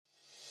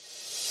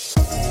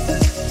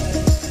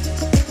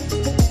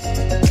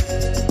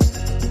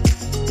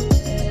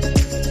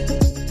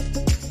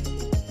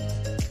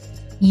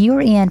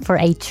you're in for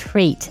a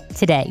treat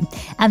today.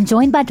 I'm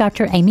joined by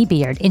Dr. Amy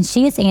Beard, and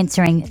she is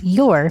answering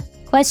your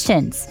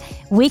questions.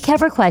 We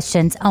cover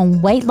questions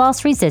on weight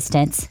loss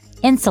resistance,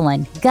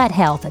 insulin, gut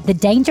health, the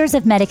dangers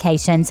of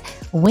medications,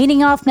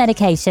 weaning off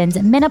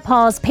medications,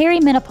 menopause,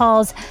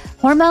 perimenopause,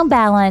 hormone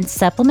balance,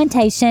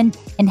 supplementation,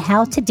 and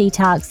how to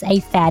detox a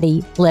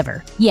fatty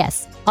liver.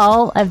 Yes,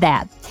 all of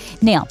that.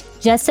 Now,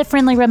 just a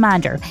friendly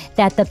reminder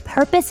that the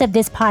purpose of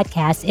this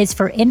podcast is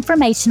for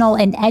informational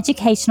and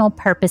educational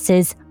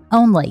purposes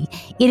only.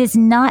 It is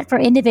not for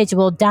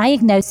individual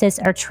diagnosis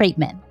or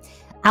treatment.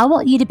 I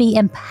want you to be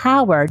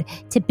empowered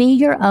to be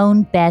your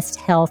own best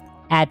health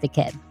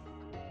advocate.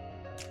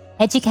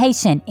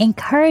 Education,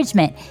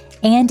 encouragement,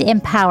 and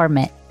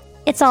empowerment.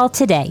 It's all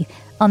today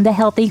on the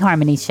Healthy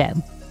Harmony Show.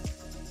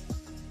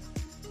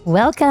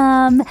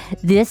 Welcome.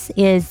 This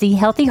is the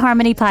Healthy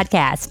Harmony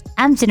Podcast.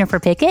 I'm Jennifer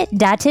Pickett,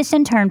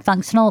 dietitian turned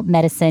functional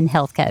medicine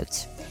health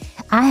coach.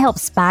 I help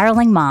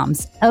spiraling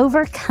moms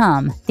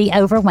overcome the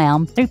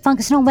overwhelm through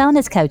functional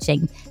wellness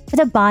coaching for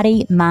the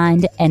body,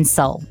 mind, and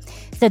soul,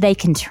 so they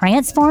can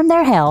transform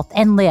their health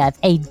and live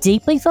a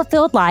deeply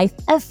fulfilled life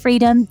of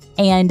freedom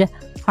and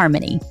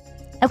harmony.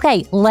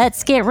 Okay,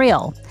 let's get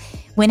real.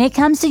 When it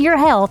comes to your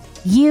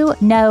health, you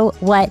know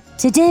what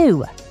to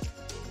do.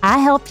 I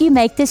help you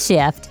make the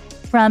shift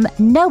from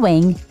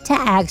knowing to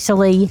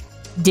actually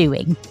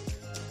doing.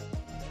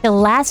 The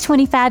last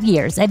 25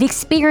 years of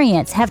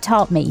experience have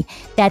taught me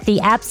that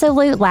the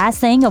absolute last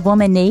thing a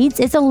woman needs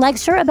is a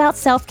lecture about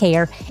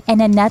self-care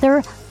and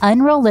another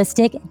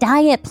unrealistic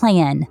diet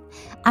plan.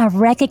 I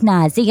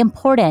recognize the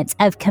importance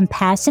of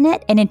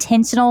compassionate and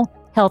intentional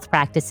health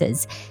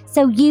practices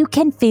so you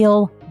can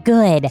feel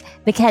good,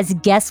 because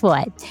guess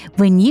what?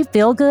 When you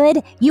feel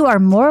good, you are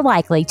more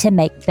likely to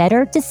make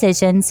better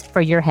decisions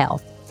for your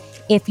health.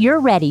 If you're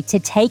ready to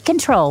take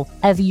control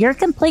of your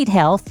complete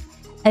health,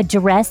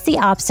 address the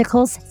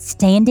obstacles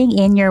standing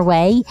in your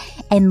way,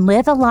 and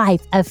live a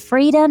life of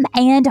freedom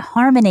and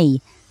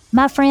harmony,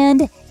 my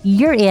friend,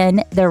 you're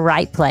in the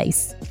right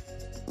place.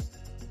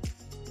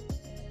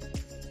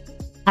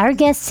 Our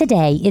guest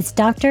today is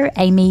Dr.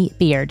 Amy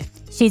Beard.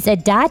 She's a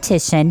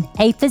dietitian,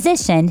 a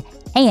physician,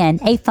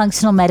 and a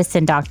functional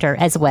medicine doctor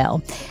as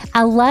well.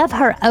 I love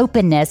her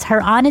openness,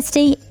 her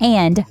honesty,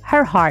 and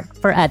her heart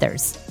for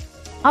others.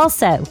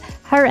 Also,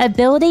 her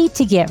ability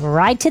to get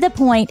right to the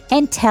point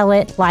and tell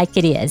it like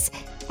it is,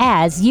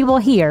 as you will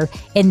hear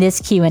in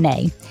this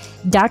Q&A.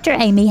 Dr.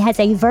 Amy has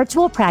a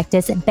virtual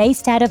practice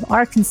based out of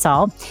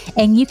Arkansas,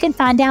 and you can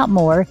find out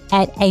more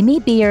at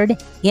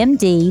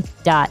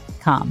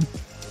amybeardmd.com.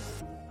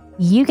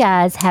 You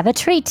guys have a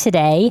treat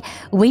today.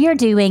 We are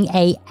doing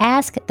a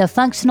Ask the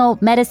Functional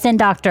Medicine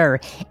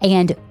Doctor,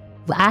 and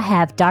I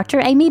have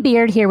Dr. Amy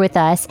Beard here with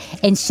us,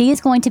 and she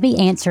is going to be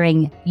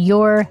answering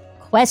your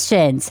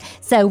questions.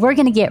 So we're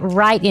going to get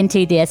right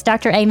into this.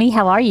 Dr. Amy,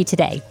 how are you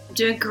today?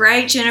 Doing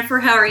great, Jennifer.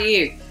 How are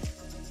you?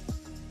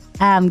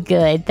 I'm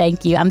good.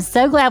 Thank you. I'm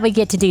so glad we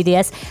get to do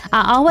this.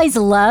 I always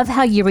love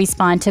how you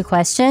respond to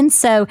questions.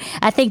 So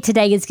I think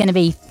today is going to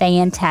be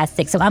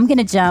fantastic. So I'm going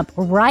to jump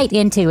right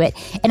into it.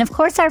 And of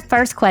course, our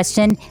first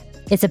question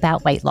is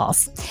about weight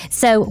loss.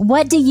 So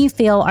what do you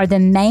feel are the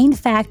main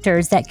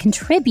factors that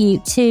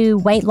contribute to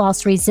weight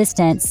loss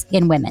resistance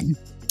in women?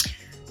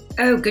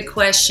 Oh, good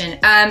question.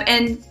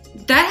 And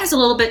that has a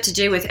little bit to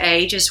do with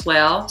age as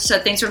well. So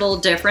things are a little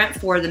different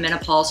for the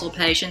menopausal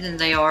patient than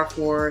they are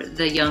for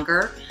the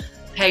younger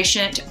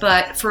patient.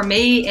 But for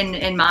me,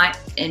 in my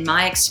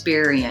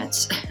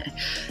experience,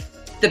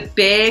 the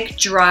big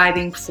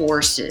driving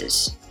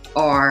forces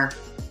are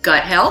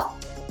gut health,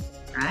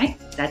 right?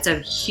 That's a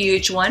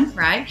huge one,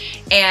 right?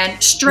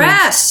 And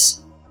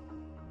stress.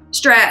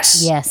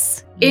 Stress.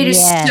 Yes. It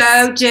is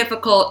so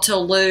difficult to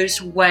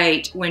lose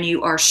weight when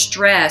you are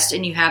stressed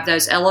and you have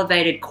those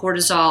elevated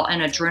cortisol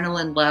and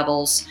adrenaline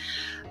levels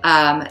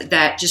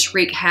that just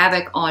wreak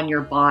havoc on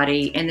your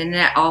body. And then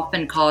that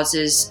often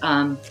causes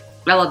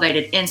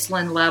elevated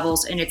insulin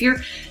levels. And if your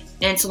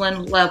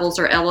insulin levels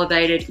are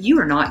elevated, you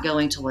are not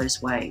going to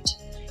lose weight.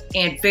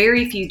 And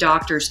very few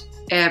doctors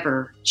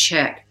ever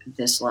check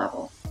this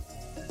level.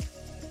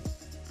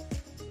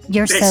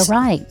 You're so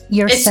right.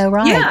 You're so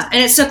right. Yeah,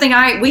 and it's something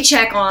we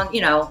check on,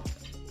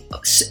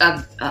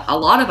 a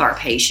lot of our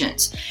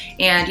patients.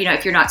 And,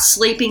 if you're not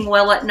sleeping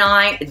well at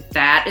night,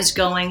 that is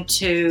going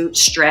to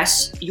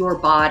stress your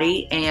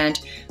body. And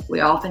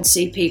we often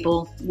see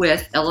people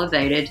with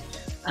elevated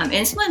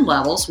insulin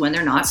levels when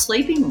they're not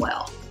sleeping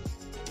well.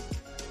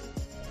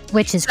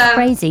 Which is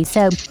crazy.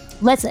 So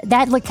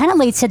that kind of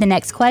leads to the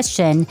next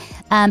question,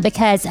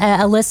 because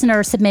a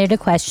listener submitted a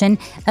question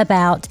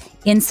about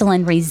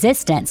insulin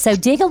resistance. So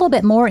dig a little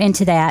bit more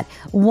into that.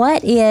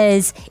 What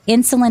is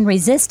insulin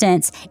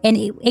resistance, and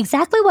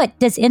exactly what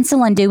does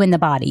insulin do in the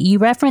body? You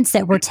referenced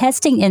that we're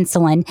testing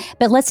insulin,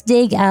 but let's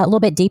dig a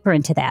little bit deeper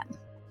into that.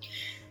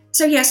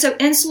 So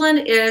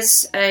insulin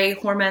is a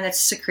hormone that's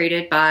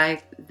secreted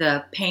by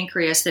the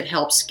pancreas that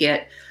helps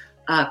get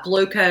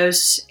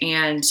glucose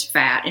and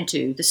fat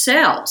into the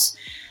cells.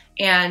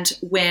 And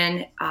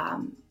when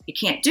you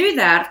can't do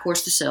that, of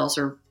course, the cells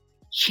are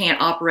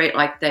can't operate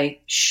like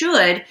they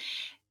should.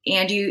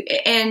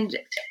 And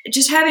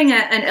just having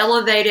an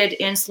elevated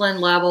insulin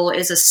level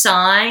is a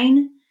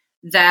sign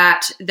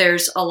that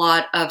there's a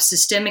lot of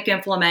systemic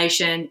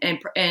inflammation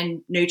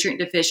and nutrient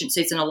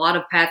deficiencies and a lot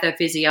of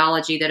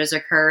pathophysiology that is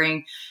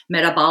occurring,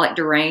 metabolic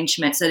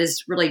derangements that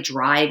is really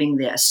driving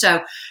this.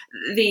 So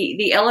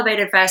the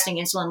elevated fasting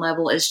insulin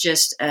level is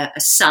just a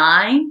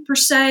sign per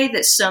se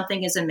that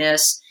something is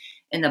amiss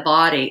in the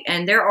body.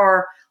 And there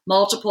are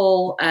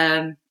multiple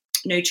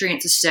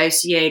nutrients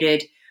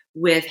associated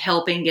with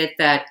helping get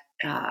that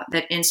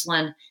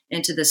insulin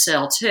into the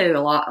cell too.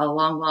 A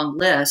long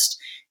list.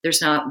 There's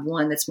not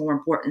one that's more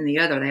important than the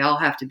other. They all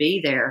have to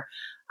be there.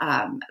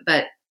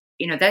 But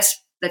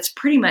that's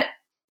pretty much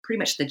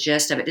the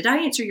gist of it. Did I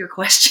answer your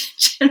question,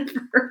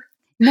 Jennifer?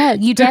 No,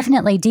 you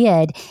definitely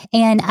did.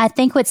 And I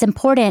think what's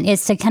important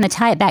is to kind of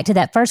tie it back to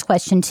that first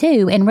question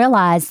too, and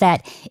realize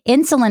that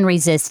insulin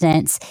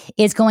resistance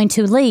is going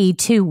to lead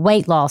to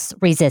weight loss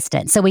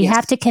resistance. So we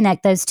have to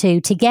connect those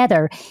two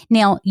together.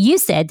 Now, you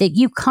said that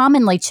you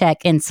commonly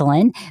check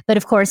insulin, but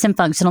of course in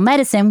functional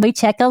medicine, we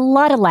check a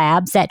lot of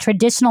labs that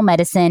traditional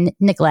medicine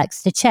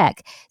neglects to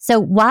check. So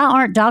why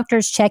aren't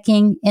doctors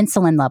checking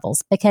insulin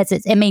levels? Because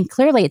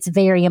clearly it's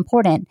very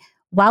important.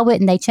 Why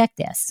wouldn't they check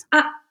this?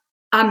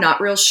 I'm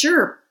not real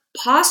sure.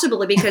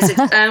 Possibly because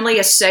it's only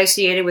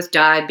associated with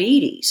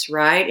diabetes,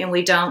 right? And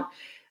we don't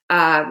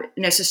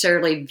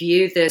necessarily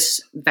view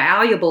this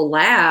valuable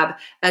lab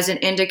as an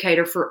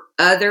indicator for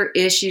other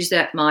issues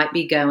that might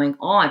be going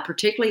on,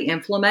 particularly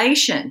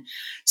inflammation.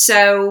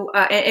 So,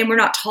 and we're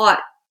not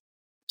taught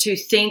to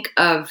think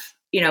of,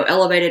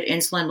 elevated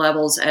insulin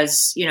levels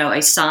as,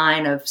 a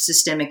sign of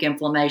systemic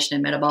inflammation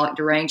and metabolic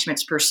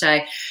derangements per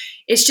se.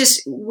 It's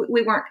just,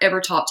 we weren't ever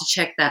taught to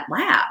check that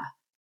lab.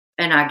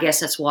 And I guess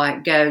that's why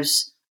it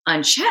goes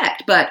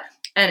unchecked. But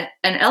an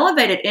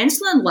elevated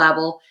insulin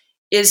level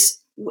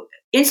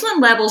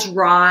insulin levels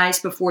rise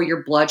before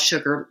your blood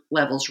sugar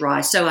levels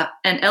rise. So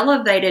an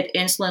elevated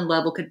insulin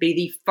level could be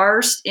the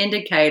first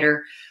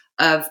indicator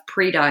of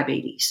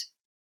prediabetes.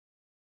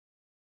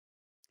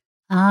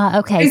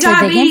 Okay.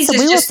 So we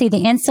will see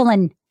the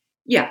insulin.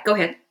 Yeah, go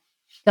ahead.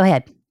 Go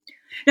ahead.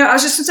 No, I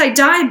was just going to say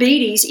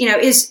diabetes,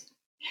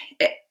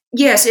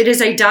 yes, it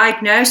is a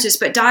diagnosis,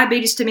 but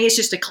diabetes to me is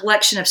just a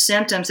collection of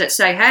symptoms that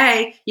say,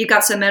 hey, you've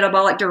got some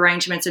metabolic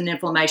derangements and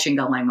inflammation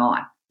going on.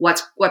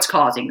 What's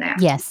causing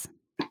that? Yes.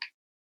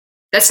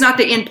 That's not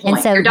the end point.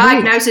 So your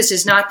diagnosis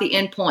is not the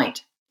end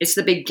point. It's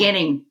the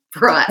beginning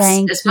for us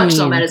as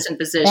functional medicine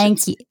physicians.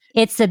 Thank you.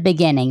 It's the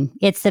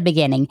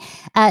beginning.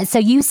 So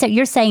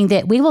you're saying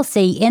that we will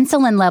see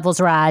insulin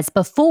levels rise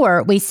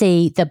before we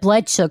see the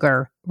blood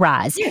sugar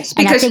rise. Yes,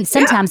 and I think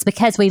sometimes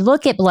because we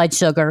look at blood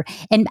sugar,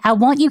 and I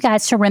want you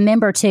guys to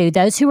remember too,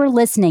 those who are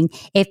listening,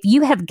 if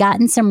you have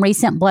gotten some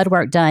recent blood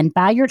work done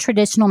by your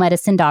traditional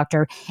medicine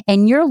doctor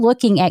and you're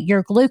looking at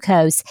your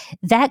glucose,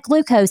 that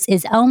glucose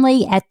is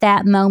only at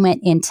that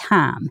moment in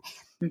time.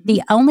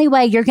 The only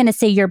way you're going to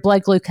see your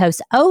blood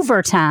glucose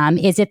over time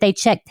is if they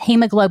check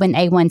hemoglobin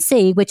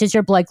A1C, which is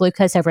your blood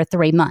glucose over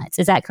 3 months.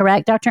 Is that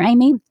correct, Dr.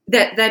 Amy?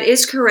 That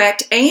is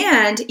correct.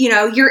 And,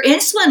 your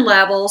insulin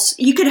levels,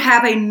 you could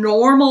have a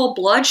normal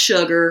blood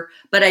sugar,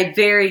 but a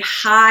very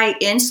high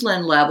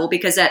insulin level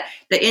because the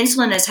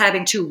insulin is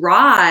having to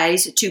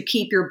rise to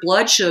keep your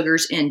blood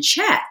sugars in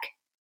check.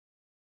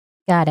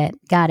 Got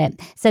it.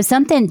 So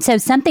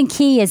something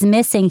key is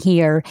missing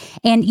here.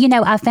 And,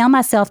 I found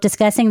myself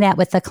discussing that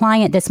with a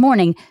client this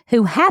morning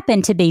who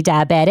happened to be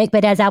diabetic.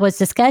 But as I was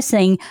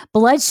discussing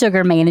blood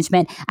sugar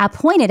management, I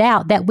pointed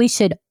out that we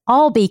should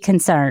all be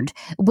concerned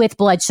with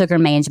blood sugar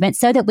management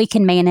so that we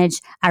can manage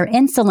our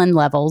insulin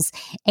levels.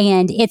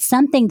 And it's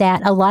something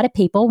that a lot of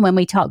people, when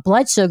we talk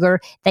blood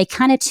sugar, they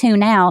kind of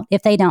tune out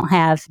if they don't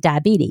have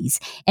diabetes.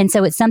 And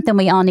so it's something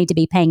we all need to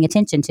be paying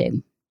attention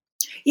to.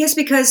 Yes,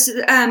 because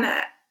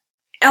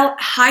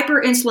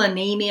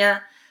hyperinsulinemia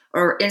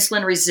or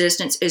insulin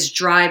resistance is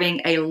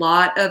driving a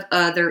lot of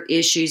other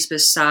issues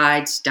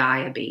besides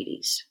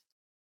diabetes.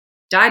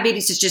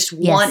 Diabetes is just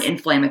one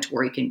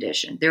inflammatory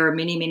condition. There are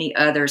many, many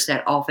others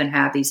that often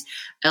have these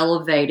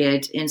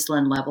elevated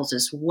insulin levels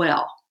as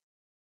well.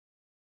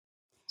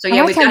 So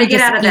we've got to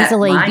get out of that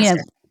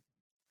mindset.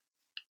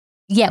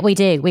 Yeah, we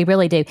do. We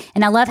really do.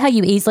 And I love how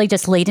you easily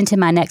just lead into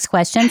my next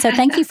question. So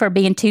thank you for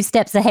being 2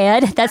 steps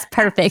ahead. That's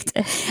perfect.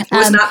 It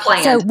was not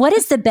planned. So what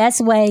is the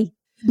best way?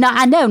 No,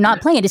 I know,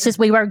 not planned. It's just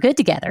we work good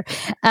together.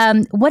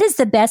 What is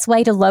the best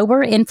way to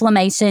lower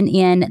inflammation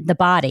in the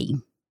body?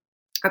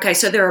 Okay,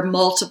 so there are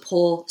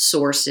multiple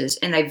sources,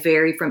 and they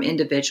vary from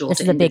individual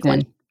to individual. This is a big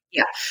one.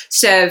 Yeah.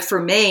 So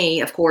for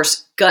me, of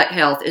course, gut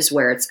health is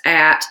where it's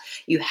at.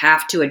 You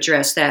have to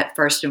address that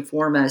first and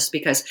foremost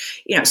because,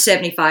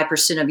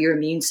 75% of your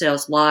immune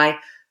cells lie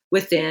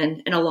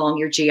within and along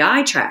your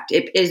GI tract.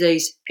 It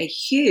is a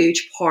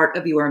huge part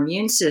of your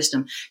immune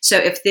system. So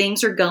if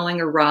things are going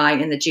awry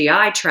in the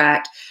GI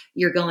tract,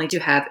 you're going to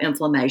have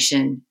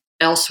inflammation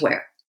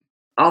elsewhere,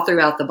 all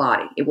throughout the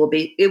body. It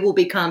will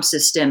become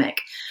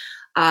systemic.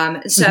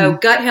 Gut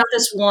health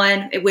is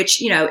one,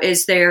 which,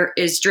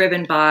 is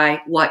driven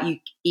by what you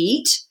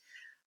eat,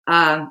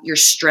 your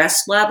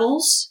stress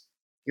levels,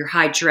 your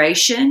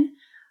hydration,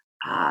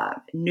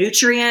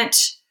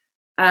 nutrient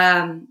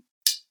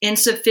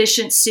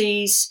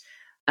insufficiencies,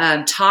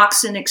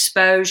 toxin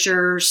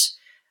exposures.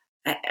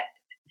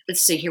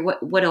 Let's see here.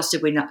 What else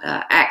did we know?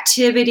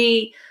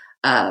 Activity,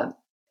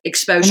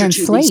 exposure and then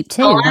to sleep the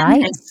too, sun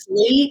right? and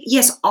sleep.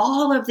 Yes,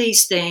 all of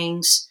these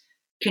things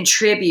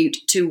contribute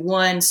to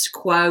one's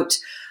quote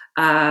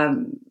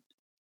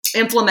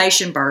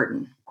inflammation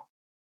burden.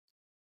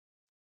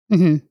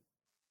 Mm-hmm.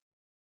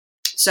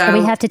 So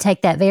we So have to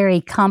take that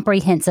very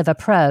comprehensive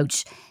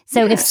approach.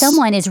 So if yes.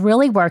 someone is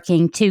really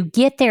working to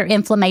get their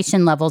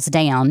inflammation levels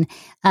down,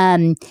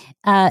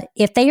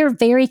 if they are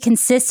very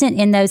consistent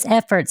in those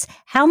efforts,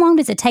 how long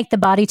does it take the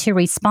body to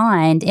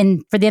respond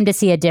and for them to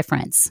see a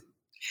difference?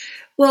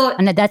 Well,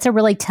 I know that's a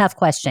really tough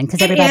question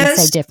because it everybody's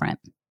so is. different.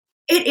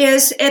 It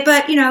is,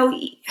 but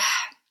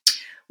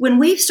when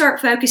we start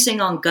focusing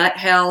on gut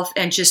health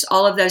and just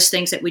all of those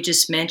things that we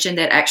just mentioned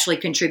that actually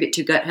contribute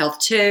to gut health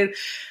too,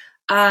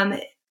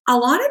 a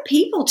lot of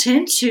people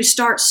tend to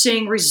start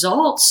seeing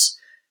results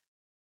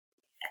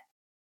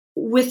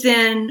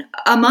within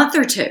a month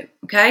or two.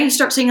 Okay, you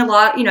start seeing a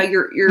lot.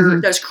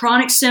 Your those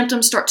chronic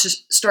symptoms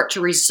start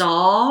to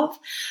resolve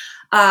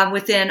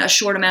within a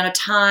short amount of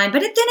time.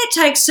 But then it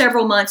takes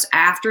several months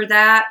after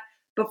that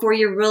before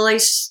you really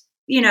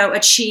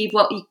achieve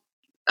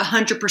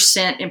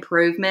 100%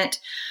 improvement.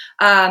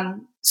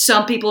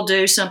 Some people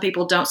do, some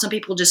people don't. Some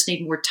people just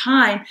need more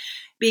time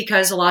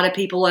because a lot of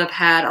people have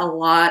had a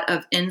lot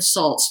of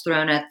insults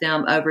thrown at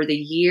them over the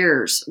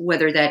years,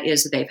 whether that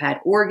is that they've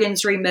had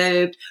organs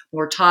removed,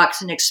 more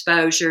toxin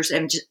exposures,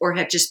 or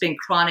have just been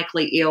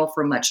chronically ill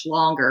for much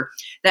longer.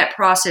 That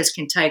process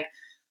can take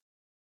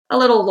a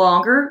little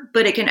longer,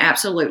 but it can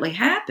absolutely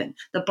happen.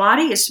 The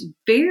body is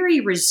very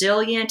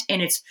resilient,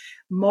 and it's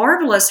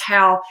marvelous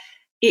how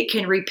it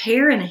can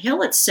repair and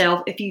heal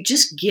itself if you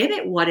just give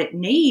it what it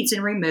needs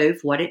and remove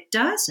what it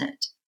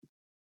doesn't.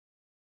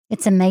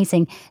 It's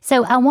amazing.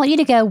 So I want you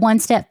to go one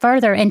step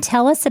further and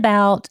tell us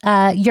about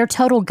your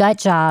total gut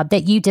job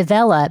that you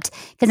developed,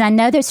 because I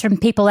know there's some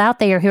people out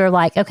there who are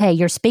like, okay,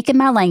 you're speaking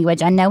my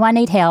language. I know I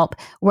need help.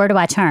 Where do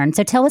I turn?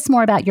 So tell us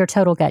more about your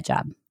total gut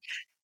job.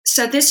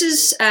 So this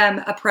is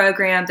a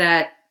program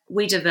that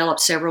we developed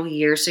several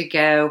years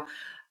ago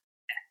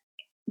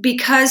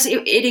because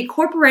it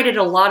incorporated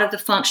a lot of the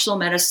functional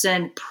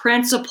medicine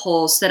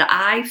principles that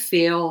I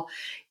feel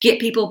get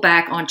people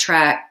back on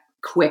track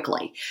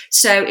quickly.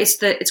 So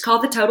it's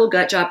called the Total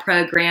Gut Job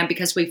Program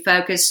because we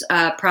focus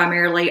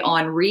primarily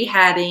on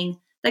rehabbing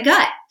the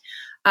gut.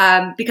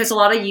 Because a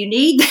lot of you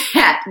need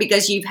that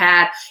because you've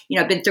had,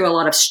 been through a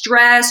lot of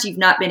stress. You've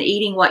not been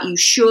eating what you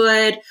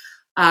should.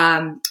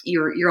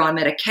 You're on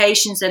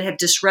medications that have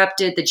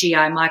disrupted the GI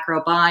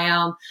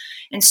microbiome.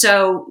 And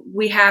so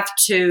we have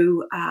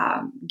to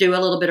do a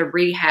little bit of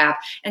rehab.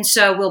 And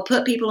so we'll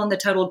put people in the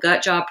Total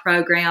Gut Job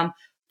Program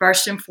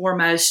first and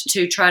foremost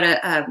to try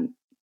to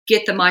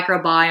get the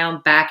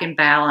microbiome back in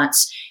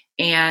balance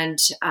and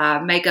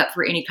make up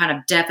for any kind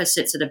of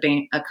deficits that have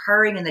been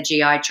occurring in the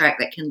GI tract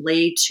that can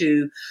lead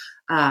to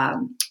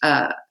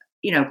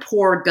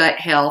poor gut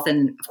health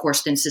and, of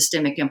course, then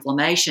systemic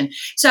inflammation.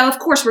 So, of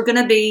course, we're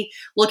going to be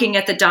looking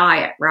at the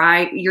diet,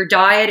 right? Your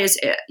diet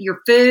your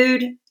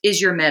food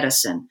is your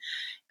medicine.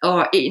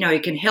 Or,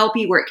 it can help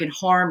you or it can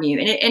harm you.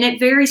 And it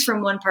varies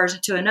from one person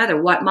to another.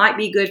 What might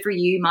be good for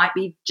you might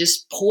be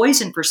just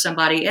poison for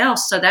somebody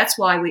else. So that's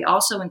why we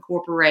also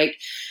incorporate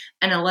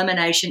an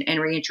elimination and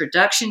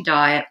reintroduction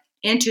diet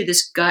into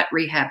this gut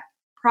rehab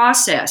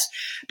process.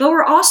 But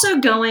we're also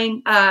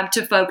going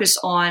to focus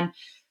on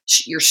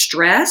your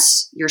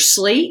stress, your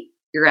sleep,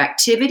 your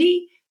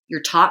activity,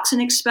 your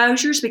toxin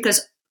exposures,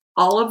 because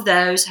all of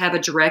those have a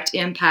direct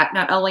impact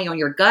not only on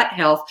your gut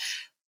health,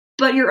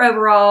 but your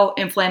overall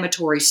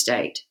inflammatory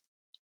state.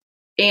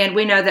 And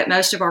we know that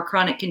most of our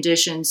chronic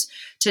conditions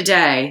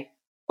today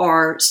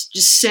are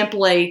just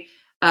simply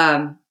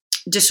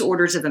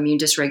disorders of immune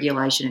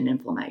dysregulation and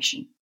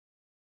inflammation.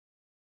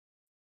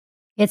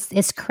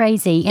 It's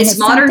crazy. And it's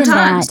modern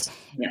times.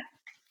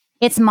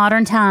 It's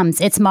modern times.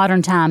 It's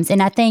modern times.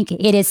 And I think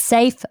it is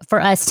safe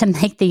for us to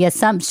make the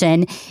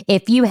assumption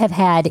if you have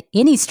had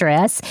any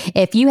stress,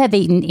 if you have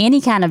eaten any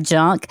kind of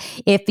junk,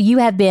 if you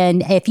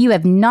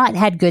have not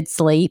had good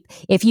sleep,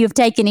 if you have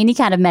taken any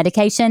kind of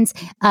medications,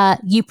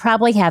 you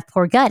probably have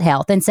poor gut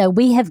health. And so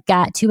we have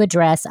got to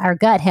address our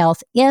gut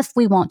health if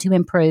we want to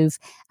improve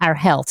our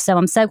health. So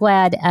I'm so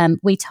glad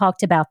we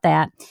talked about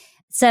that.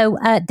 So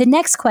the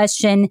next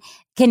question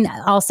can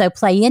also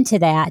play into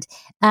that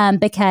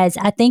because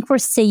I think we're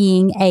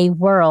seeing a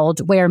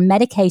world where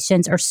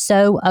medications are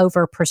so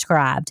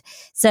overprescribed.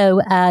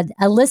 So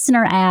a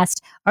listener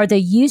asked, are the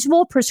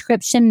usual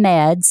prescription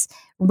meds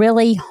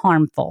really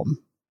harmful?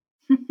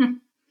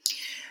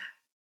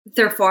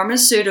 They're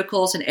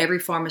pharmaceuticals, and every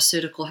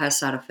pharmaceutical has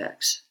side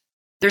effects.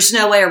 There's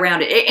no way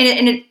around it.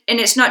 And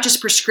it's not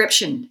just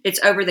prescription, it's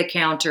over the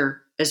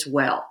counter as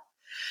well.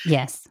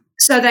 Yes.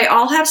 So they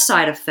all have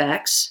side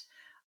effects.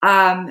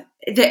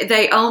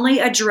 They only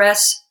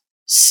address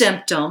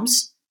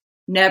symptoms,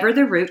 never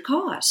the root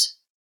cause,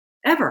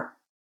 ever.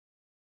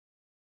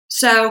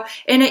 So,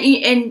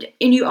 and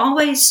you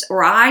always,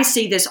 or I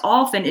see this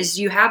often, is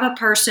you have a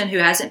person who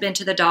hasn't been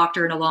to the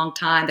doctor in a long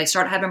time. They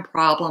start having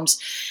problems.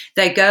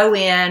 They go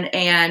in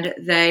and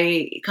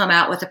they come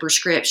out with a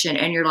prescription,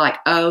 and you're like,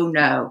 oh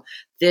no,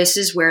 this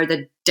is where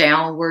the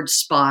downward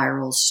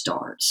spiral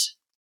starts.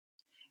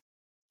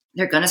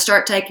 They're going to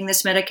start taking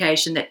this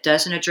medication that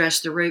doesn't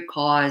address the root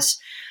cause,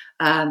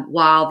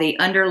 while the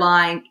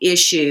underlying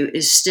issue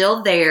is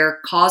still there,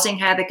 causing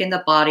havoc in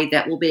the body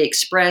that will be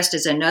expressed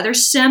as another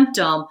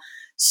symptom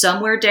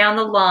somewhere down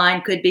the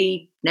line. Could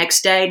be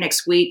next day,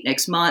 next week,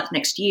 next month,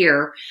 next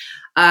year.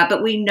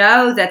 But we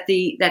know that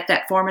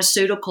that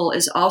pharmaceutical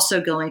is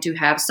also going to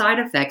have side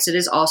effects. It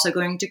is also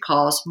going to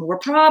cause more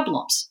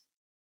problems,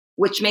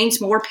 which means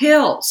more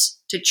pills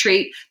to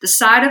treat the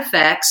side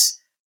effects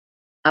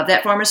of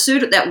that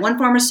one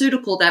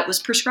pharmaceutical that was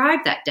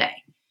prescribed that day.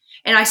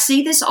 And I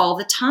see this all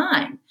the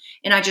time.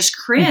 And I just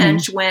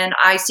cringe when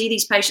I see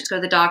these patients go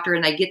to the doctor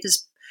and they get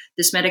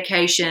this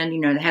medication,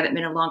 they haven't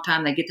been in a long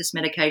time. They get this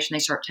medication, they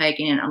start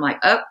taking it. And I'm like,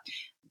 oh,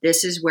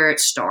 this is where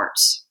it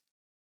starts.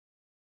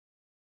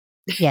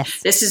 Yes.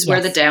 This is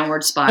where the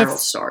downward spiral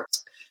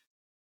starts.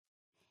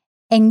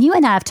 And you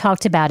and I have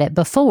talked about it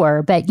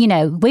before, but,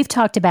 we've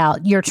talked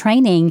about your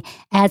training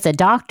as a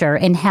doctor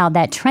and how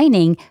that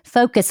training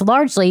focused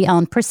largely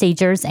on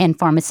procedures and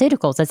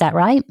pharmaceuticals. Is that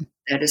right?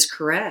 That is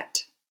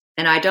correct.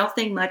 And I don't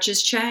think much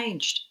has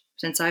changed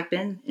since I've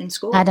been in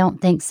school. I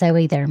don't think so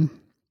either.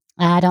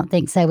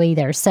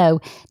 So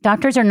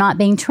doctors are not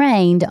being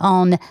trained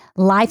on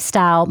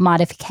lifestyle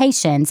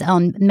modifications,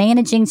 on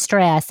managing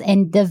stress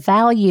and the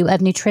value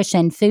of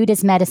nutrition, food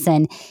as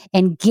medicine,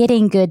 and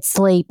getting good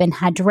sleep and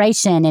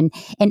hydration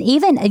and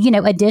even,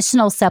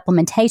 additional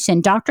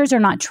supplementation. Doctors are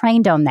not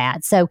trained on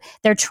that. So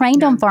they're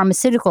trained on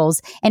pharmaceuticals.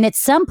 And at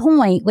some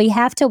point we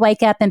have to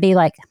wake up and be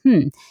like,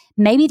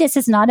 maybe this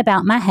is not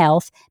about my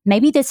health.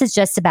 Maybe this is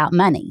just about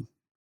money.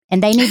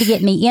 And they need to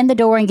get me in the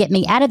door and get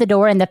me out of the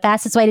door. And the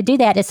fastest way to do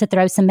that is to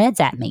throw some meds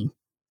at me.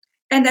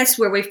 And that's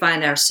where we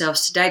find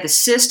ourselves today. The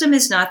system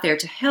is not there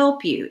to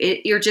help you.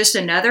 You're just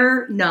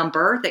another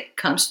number that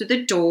comes through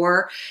the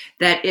door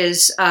that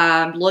is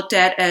looked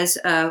at as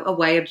a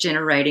way of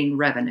generating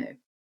revenue.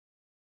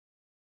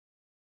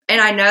 And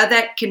I know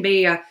that can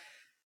be a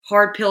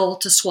hard pill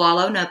to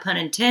swallow, no pun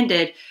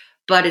intended,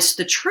 but it's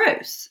the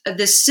truth.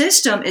 The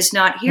system is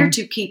not here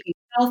to keep you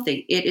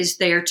healthy. It is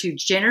there to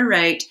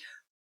generate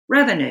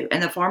revenue.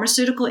 And the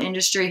pharmaceutical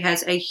industry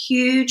has a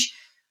huge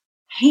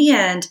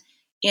hand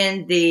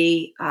in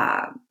the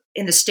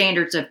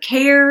standards of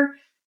care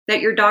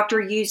that your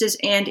doctor uses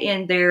and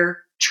in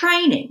their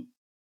training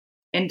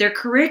and their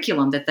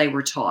curriculum that they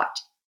were taught.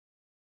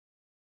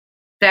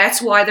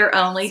 That's why their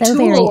only tools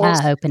very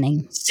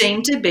eye-opening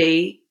seem to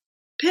be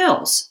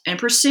pills and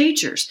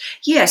procedures.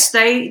 Yes,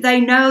 they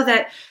know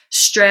that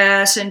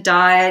stress and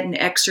diet and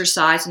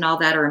exercise and all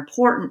that are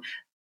important,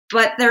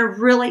 but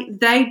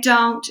they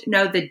don't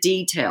know the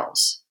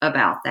details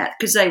about that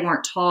because they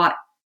weren't taught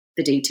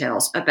the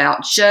details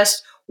about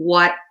just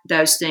what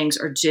those things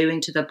are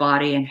doing to the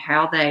body and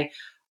how they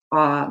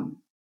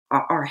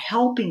are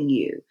helping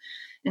you.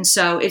 And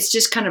so it's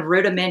just kind of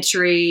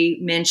rudimentary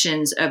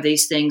mentions of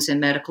these things in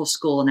medical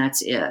school, and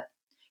that's it.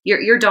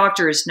 Your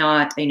doctor is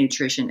not a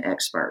nutrition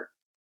expert.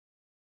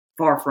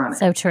 Far from it.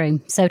 So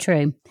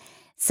true.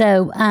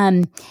 So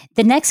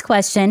the next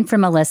question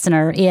from a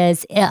listener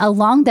is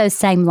along those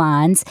same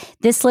lines.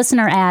 This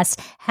listener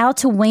asked how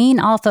to wean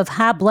off of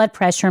high blood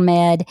pressure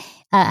medication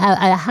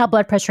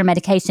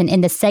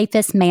in the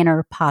safest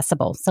manner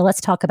possible. So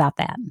let's talk about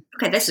that.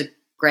 Okay, that's a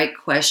great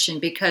question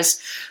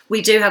because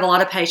we do have a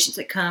lot of patients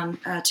that come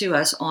to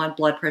us on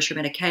blood pressure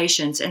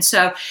medications. And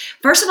so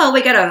first of all,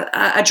 we got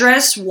to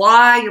address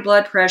why your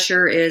blood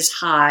pressure is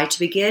high to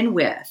begin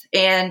with.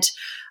 And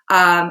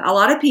a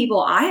lot of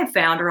people I have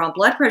found are on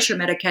blood pressure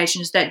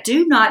medications that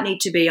do not need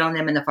to be on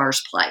them in the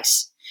first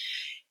place.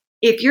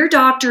 If your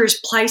doctor is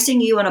placing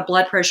you on a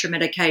blood pressure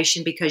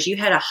medication because you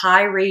had a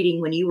high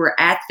reading when you were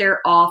at their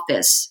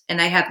office and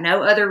they have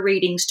no other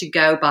readings to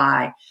go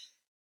by,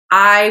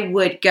 I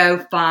would go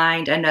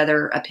find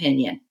another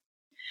opinion.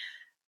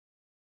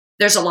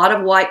 There's a lot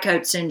of white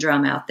coat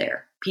syndrome out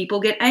there.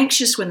 People get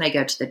anxious when they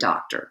go to the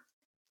doctor.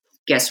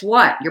 Guess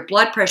what? Your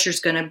blood pressure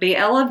is going to be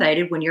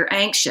elevated when you're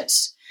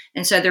anxious.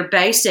 And so they're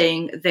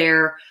basing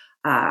their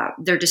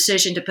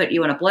decision to put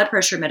you on a blood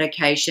pressure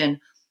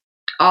medication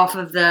off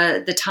of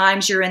the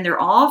times you're in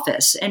their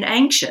office and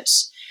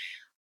anxious.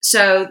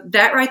 So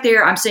that right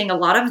there, I'm seeing a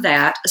lot of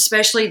that,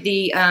 especially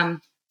the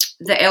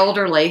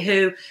elderly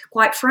who,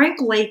 quite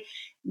frankly,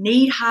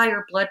 need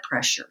higher blood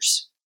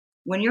pressures.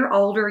 When you're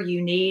older,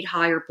 you need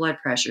higher blood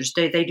pressures.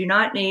 They do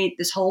not need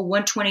this whole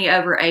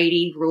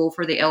 120/80 rule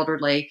for the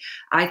elderly.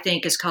 I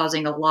think is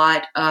causing a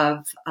lot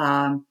of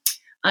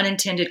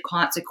unintended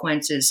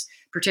consequences,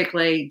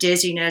 particularly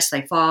dizziness.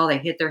 They fall, they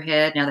hit their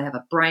head. Now they have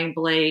a brain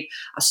bleed.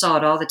 I saw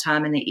it all the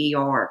time in the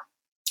ER.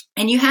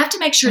 And you have to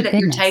make sure that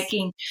you're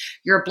taking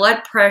your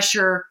blood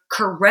pressure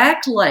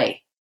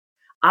correctly.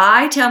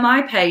 I tell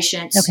my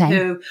patients Okay.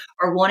 who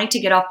are wanting to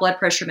get off blood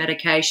pressure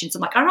medications,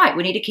 I'm like, all right,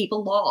 we need to keep a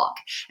log.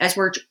 As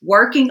we're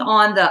working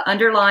on the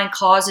underlying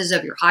causes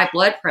of your high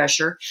blood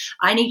pressure,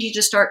 I need you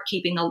to start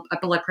keeping a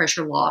blood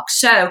pressure log.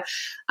 So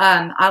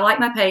I like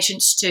my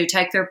patients to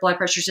take their blood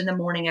pressures in the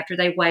morning after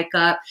they wake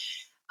up,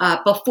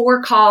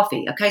 before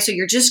coffee. Okay, so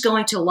you're just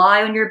going to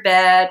lie on your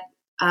bed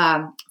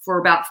for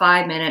about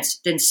 5 minutes,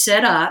 then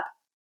sit up,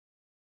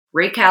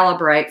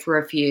 recalibrate for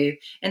a few,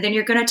 and then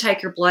you're going to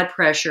take your blood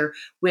pressure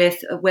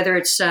with whether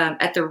it's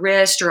at the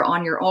wrist or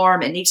on your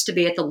arm. It needs to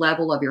be at the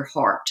level of your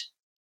heart.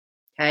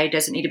 Okay, it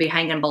doesn't need to be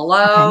hanging Okay.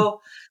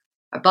 below,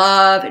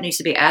 above. It needs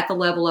to be at the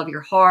level of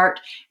your heart,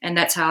 and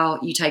that's how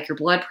you take your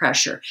blood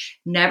pressure.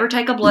 Never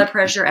take a blood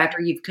pressure after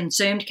you've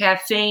consumed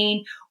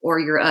caffeine, or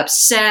you're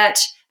upset,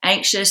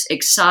 anxious,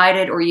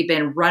 excited, or you've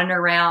been running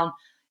around,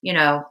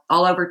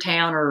 all over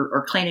town,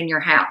 or cleaning your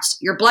house.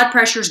 Your blood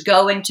pressure is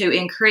going to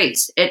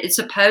increase. It's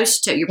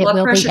supposed to. Your It blood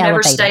will be pressure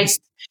never elevated. stays.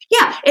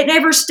 Yeah, it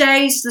never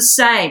stays the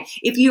same.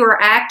 If you are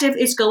active,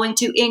 it's going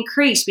to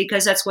increase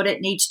because that's what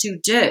it needs to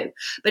do.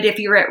 But if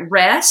you're at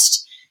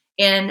rest,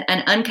 in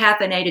an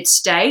uncaffeinated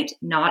state,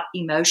 not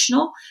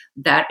emotional,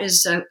 that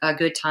is a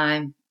good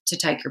time to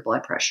take your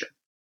blood pressure.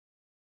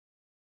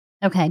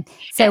 Okay.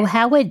 So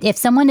if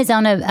someone is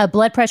on a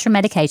blood pressure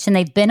medication,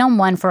 they've been on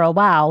one for a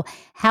while,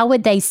 how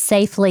would they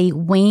safely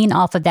wean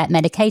off of that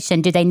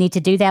medication? Do they need to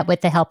do that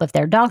with the help of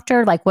their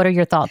doctor? Like, what are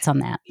your thoughts on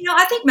that?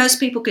 I think most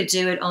people could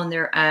do it on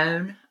their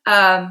own.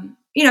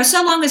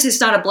 So long as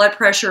it's not a blood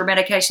pressure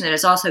medication that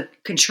is also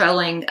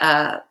controlling,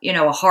 a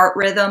heart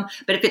rhythm.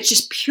 But if it's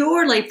just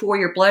purely for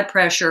your blood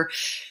pressure,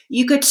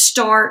 you could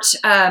start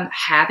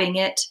having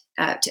it,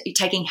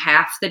 taking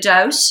half the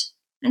dose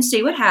and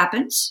see what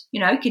happens.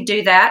 You can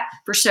do that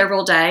for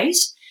several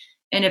days.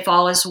 And if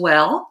all is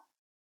well,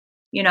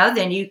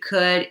 then you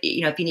could,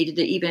 if you needed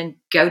to even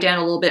go down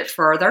a little bit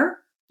further,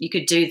 you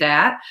could do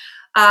that.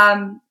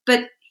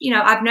 But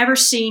I've never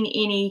seen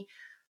any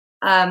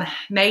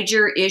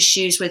major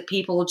issues with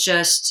people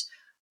just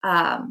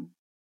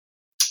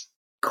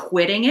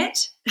quitting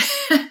it.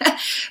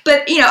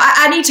 But,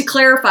 I need to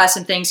clarify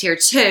some things here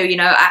too.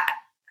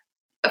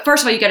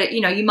 First of all, you got to,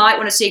 you might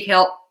want to seek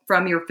help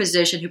from your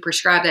physician who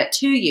prescribed that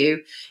to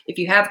you if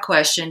you have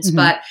questions. Mm-hmm.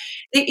 But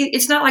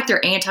it's not like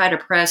they're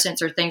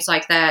antidepressants or things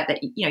like that,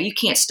 you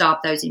can't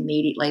stop those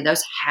immediately.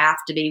 Those have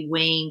to be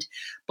weaned.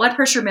 Blood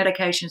pressure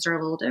medications are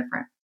a little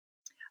different.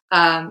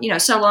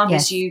 So long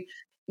as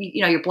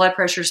your blood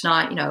pressure is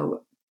not,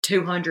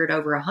 200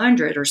 over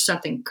 100 or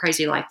something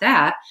crazy like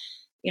that,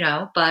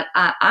 but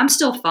I'm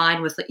still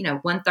fine with,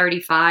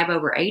 135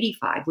 over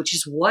 85, which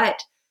is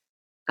what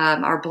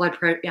our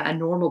a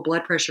normal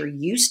blood pressure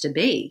used to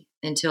be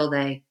until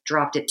they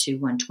dropped it to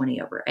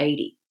 120 over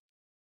 80.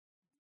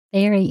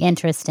 Very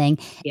interesting.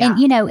 Yeah.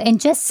 And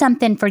just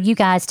something for you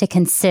guys to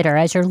consider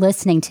as you're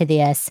listening to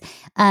this.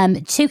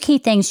 Two key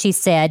things she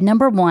said.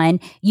 Number one,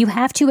 you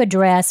have to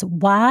address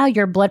why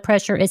your blood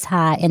pressure is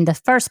high in the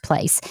first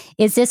place.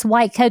 Is this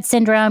white coat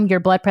syndrome? Your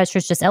blood pressure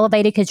is just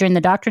elevated because you're in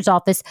the doctor's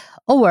office,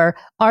 or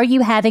are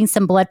you having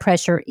some blood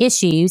pressure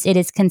issues? It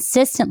is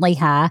consistently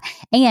high.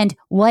 And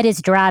what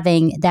is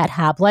driving that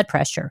high blood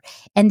pressure?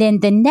 And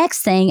then the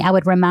next thing I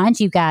would remind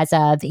you guys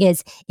of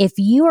is if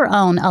you are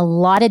on a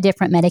lot of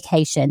different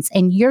medications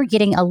and you're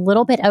getting a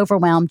little bit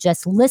overwhelmed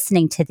just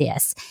listening to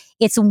this,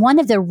 it's one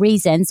of the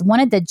reasons, one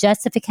of the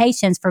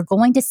justifications for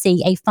going to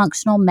see a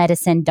functional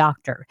medicine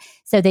doctor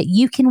so that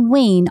you can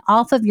wean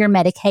off of your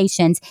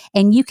medications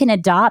and you can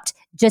adopt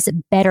just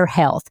better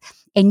health.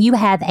 And you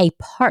have a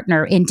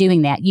partner in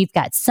doing that. You've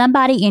got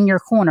somebody in your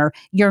corner.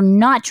 You're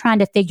not trying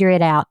to figure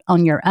it out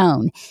on your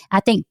own. I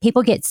think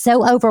people get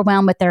so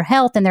overwhelmed with their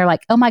health and they're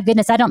like, oh my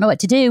goodness, I don't know what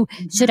to do.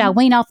 Mm-hmm. Should I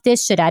wean off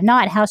this? Should I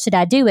not? How should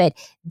I do it?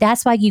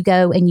 That's why you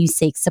go and you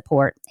seek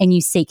support and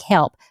you seek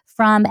help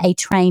from a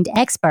trained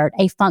expert,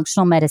 a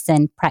functional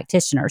medicine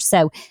practitioner.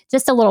 So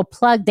just a little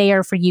plug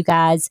there for you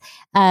guys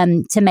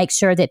to make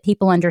sure that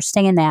people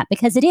understand that,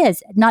 because it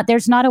is not,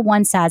 there's not a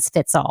one size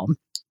fits all.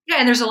 Yeah,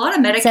 and there's a lot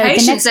of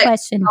medications that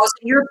cause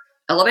your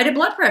elevated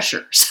blood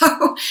pressure.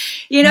 So,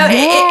 you need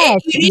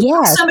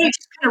somebody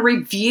to kind of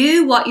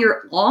review what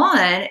you're on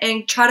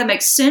and try to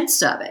make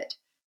sense of it.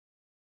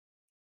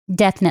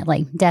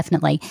 Definitely.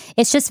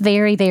 It's just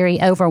very, very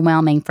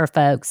overwhelming for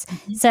folks.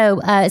 Mm-hmm. So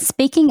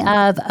speaking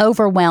of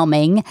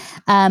overwhelming,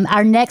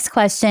 our next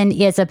question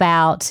is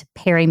about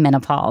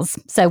perimenopause.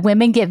 So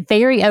women get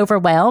very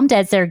overwhelmed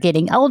as they're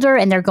getting older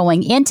and they're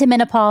going into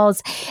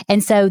menopause.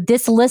 And so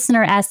this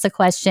listener asked the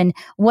question,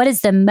 what is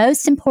the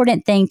most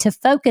important thing to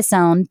focus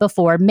on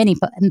before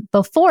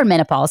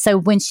menopause? So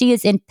when she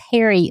is in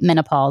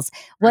perimenopause,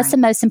 what's the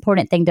most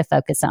important thing to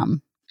focus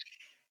on?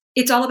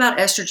 It's all about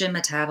estrogen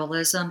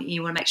metabolism.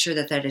 You want to make sure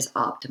that that is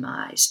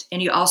optimized.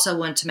 And you also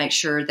want to make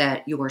sure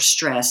that your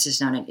stress is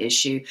not an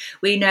issue.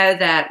 We know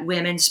that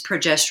women's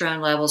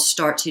progesterone levels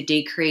start to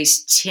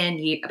decrease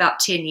about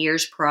 10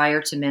 years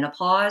prior to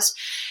menopause.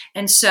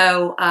 And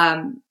so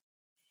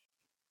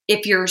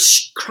if you're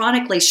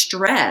chronically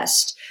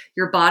stressed,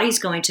 your body's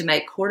going to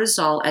make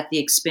cortisol at the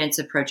expense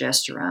of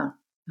progesterone.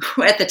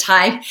 at the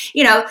time,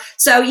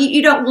 so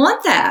you don't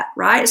want that,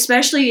 right?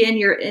 Especially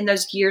in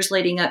those years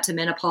leading up to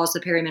menopause, the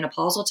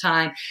perimenopausal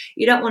time.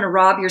 You don't want to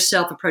rob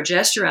yourself of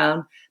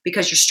progesterone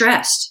because you're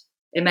stressed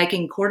and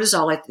making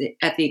cortisol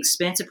at the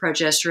expense of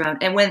progesterone.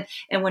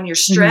 And when you're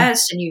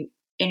stressed and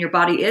your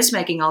body is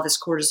making all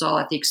this cortisol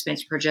at the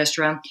expense of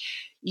progesterone,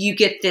 you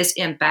get this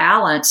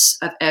imbalance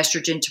of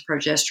estrogen to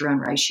progesterone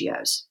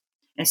ratios.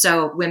 And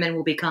so women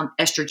will become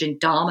estrogen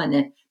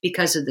dominant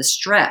because of the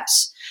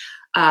stress.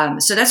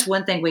 So that's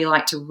one thing we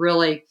like to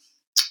really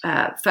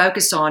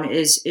focus on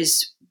is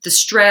the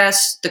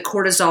stress, the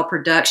cortisol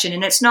production.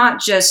 And it's not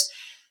just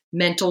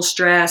mental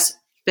stress,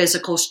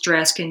 physical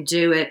stress can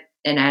do it,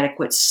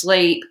 inadequate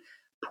sleep,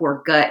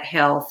 poor gut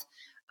health,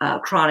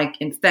 chronic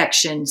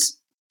infections,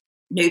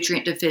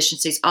 nutrient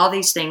deficiencies. All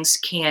these things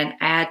can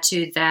add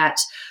to that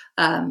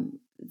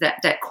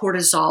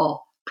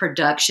cortisol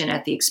production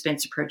at the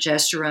expense of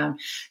progesterone.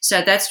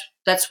 So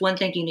that's one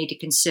thing you need to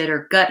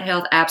consider. Gut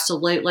health,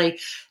 absolutely,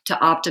 to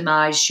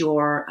optimize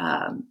your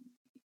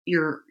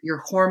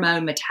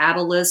hormone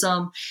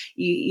metabolism.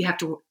 You have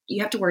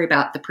to worry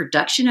about the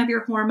production of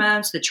your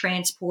hormones, the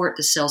transport,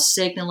 the cell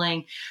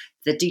signaling,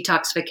 the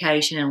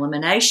detoxification and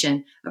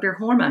elimination of your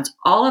hormones.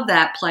 All of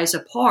that plays a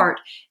part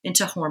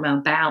into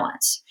hormone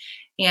balance.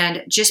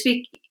 And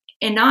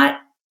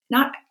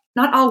not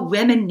all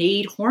women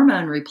need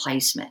hormone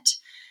replacement.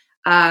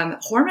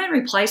 Hormone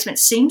replacement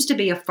seems to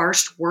be a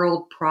first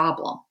world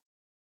problem.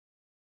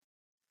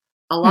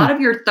 A lot of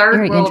your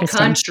third world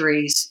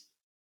countries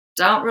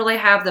don't really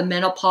have the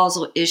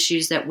menopausal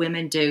issues that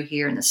women do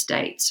here in the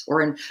States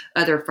or in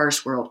other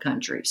first world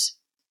countries,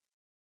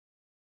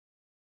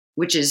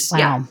 which is,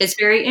 it's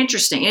very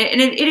interesting. And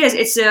it is,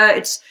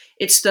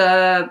 it's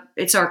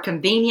our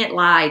convenient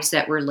lives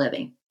that we're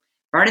living,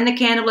 burning the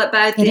candle at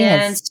both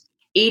ends,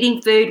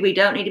 eating food we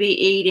don't need to be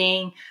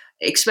eating,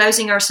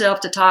 exposing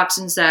ourselves to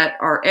toxins that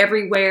are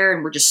everywhere,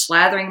 and we're just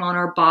slathering them on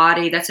our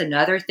body. That's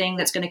another thing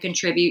that's going to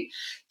contribute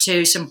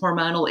to some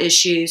hormonal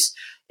issues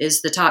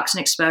is the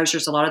toxin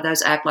exposures. A lot of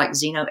those act like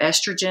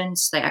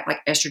xenoestrogens. They act like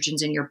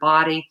estrogens in your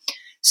body.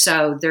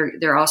 So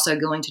they're also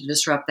going to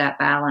disrupt that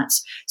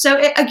balance. So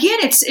again,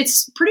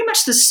 it's pretty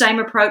much the same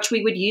approach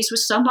we would use with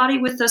somebody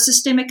with a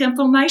systemic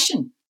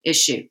inflammation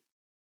issue.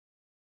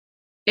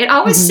 It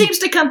always seems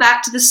to come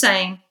back to the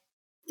same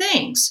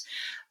things.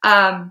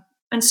 And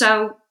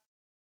so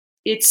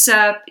it's,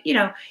 I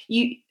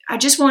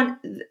just want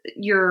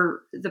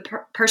the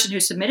person who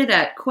submitted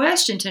that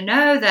question to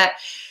know that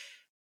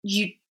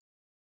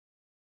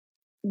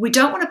we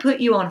don't want to put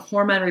you on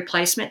hormone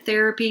replacement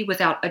therapy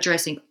without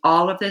addressing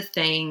all of the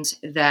things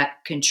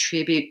that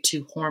contribute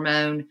to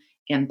hormone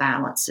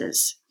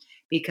imbalances.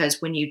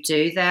 Because when you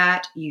do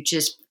that,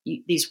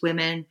 these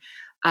women,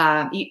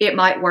 it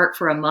might work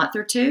for a month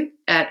or two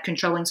at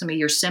controlling some of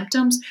your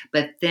symptoms,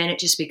 but then it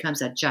just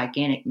becomes a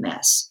gigantic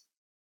mess.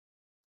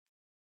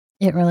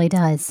 It really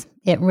does.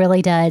 It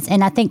really does.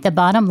 And I think the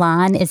bottom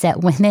line is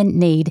that women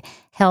need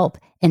help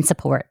and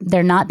support.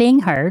 They're not being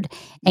heard,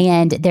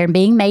 and they're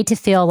being made to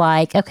feel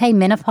like, okay,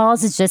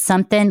 menopause is just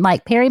something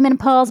like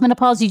perimenopause,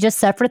 menopause, you just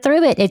suffer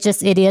through it.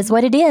 It is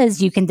what it is.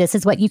 This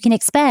is what you can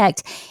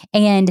expect.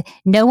 And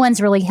no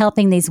one's really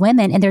helping these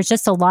women. And there's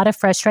just a lot of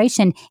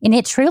frustration, and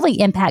it truly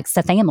impacts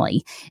the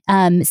family.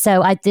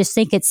 So I just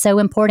think it's so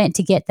important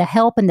to get the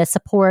help and the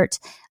support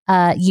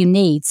you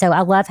need. So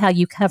I love how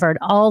you covered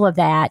all of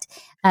that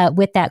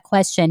with that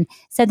question.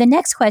 So the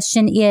next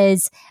question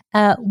is,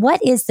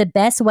 what is the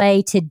best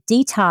way to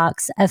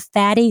detox a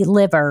fatty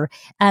liver,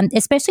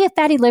 especially a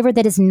fatty liver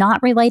that is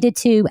not related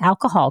to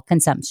alcohol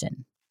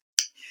consumption?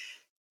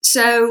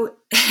 So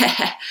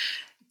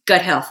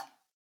gut health,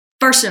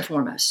 first and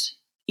foremost.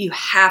 You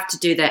have to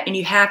do that, and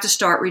you have to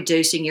start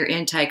reducing your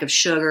intake of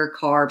sugar,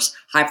 carbs,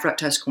 high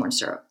fructose corn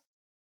syrup,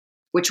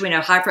 which we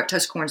know high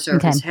fructose corn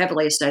syrup is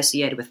heavily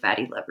associated with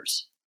fatty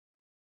livers.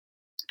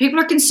 People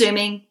are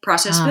consuming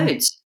processed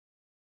foods.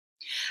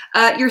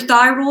 Your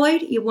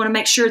thyroid, you want to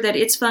make sure that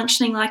it's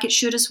functioning like it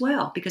should as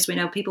well, because we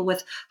know people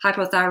with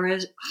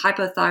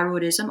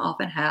hypothyroidism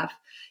often have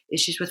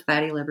issues with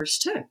fatty livers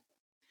too.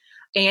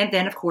 And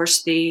then, of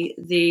course, the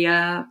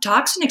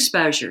toxin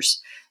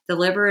exposures. The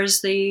liver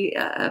is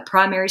the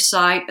primary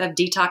site of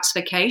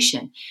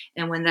detoxification.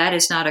 And when that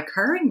is not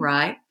occurring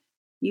right,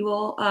 you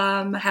will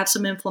have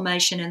some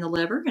inflammation in the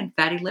liver, and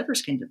fatty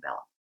livers can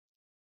develop.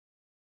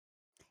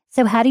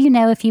 So how do you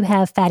know if you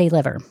have fatty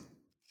liver?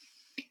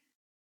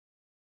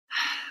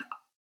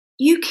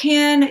 You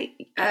can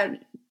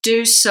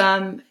do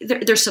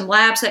there's some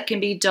labs that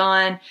can be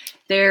done.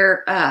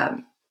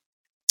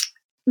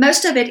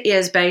 Most of it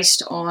is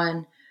based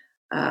on,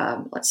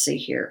 let's see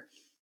here.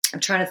 I'm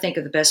trying to think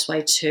of the best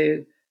way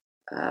to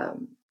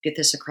get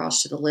this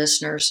across to the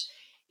listeners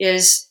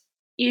is,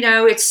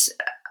 it's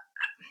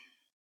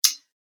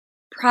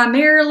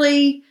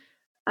primarily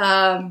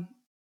a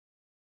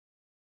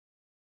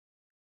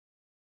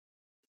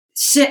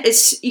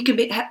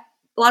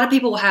lot of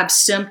people will have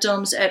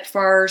symptoms at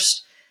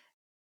first.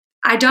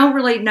 I don't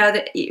really know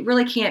that it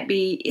really can't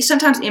be.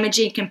 Sometimes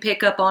imaging can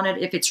pick up on it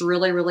if it's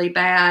really, really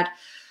bad.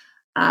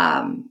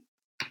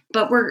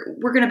 But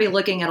we're going to be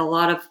looking at a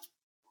lot of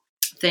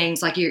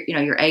things like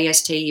your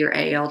AST, your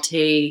ALT,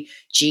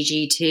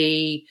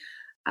 GGT,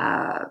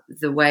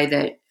 the way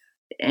that,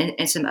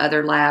 and some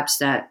other labs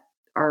that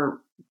are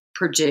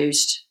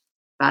produced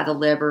by the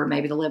liver.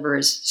 Maybe the liver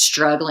is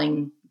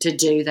struggling to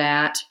do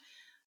that,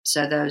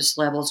 so those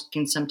levels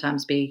can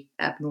sometimes be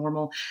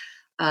abnormal.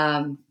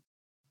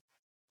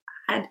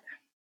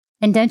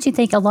 And don't you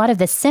think a lot of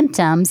the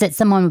symptoms that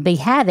someone would be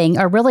having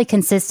are really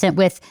consistent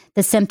with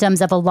the symptoms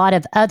of a lot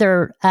of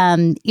other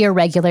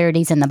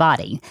irregularities in the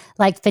body,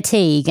 like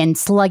fatigue and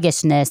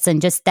sluggishness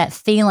and just that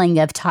feeling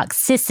of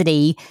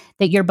toxicity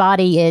that your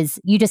body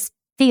you just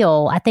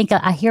feel. I think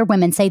I hear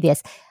women say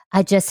this,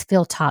 I just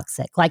feel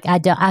toxic. Like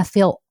I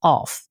feel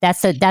off.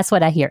 That's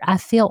what I hear. I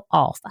feel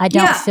off. I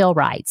don't feel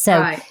right. So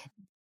right.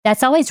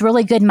 That's always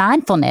really good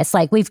mindfulness.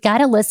 Like we've got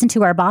to listen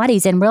to our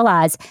bodies and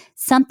realize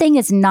something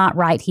is not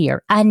right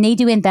here. I need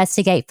to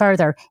investigate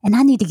further and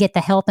I need to get the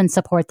help and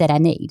support that I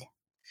need.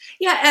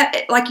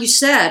 Yeah. Like you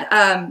said,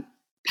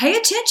 pay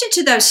attention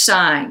to those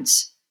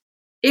signs.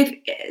 If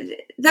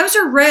those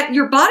are red,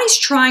 your body's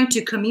trying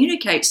to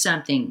communicate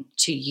something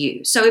to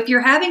you. So if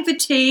you're having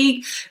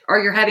fatigue or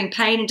you're having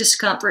pain and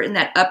discomfort in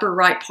that upper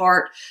right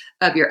part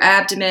of your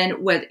abdomen,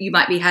 you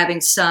might be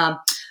having some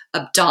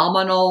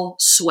abdominal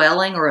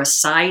swelling or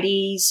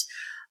ascites.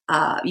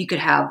 You could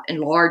have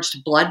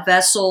enlarged blood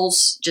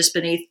vessels just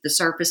beneath the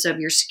surface of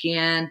your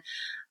skin.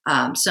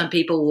 Some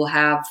people will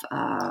have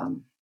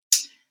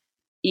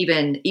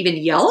even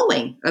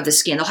yellowing of the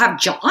skin. They'll have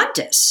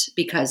jaundice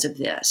because of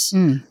this,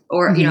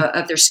 or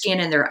of their skin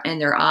and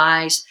their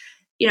eyes.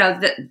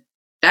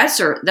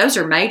 Those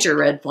are major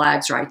red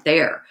flags right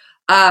there.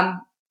 And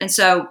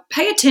so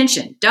pay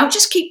attention. Don't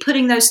just keep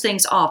putting those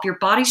things off. Your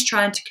body's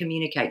trying to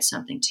communicate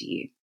something to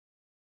you.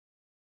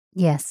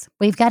 Yes,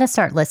 we've got to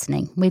start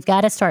listening. We've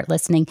got to start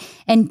listening.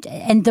 And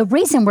the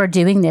reason we're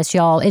doing this,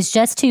 y'all, is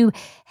just to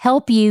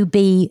help you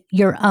be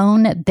your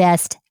own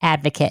best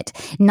advocate,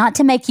 not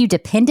to make you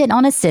dependent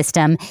on a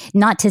system,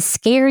 not to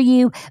scare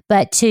you,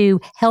 but to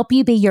help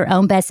you be your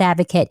own best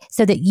advocate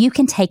so that you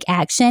can take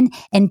action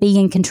and be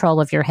in control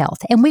of your health.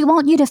 And we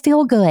want you to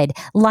feel good.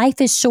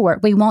 Life is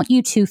short. We want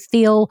you to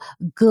feel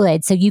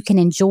good so you can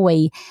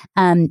enjoy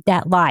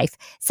that life.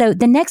 So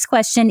the next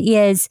question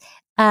is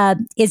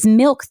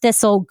milk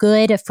thistle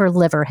good for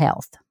liver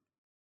health?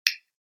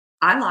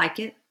 I like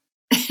it.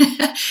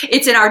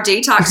 It's in our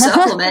detox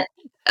supplement,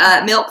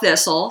 milk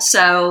thistle.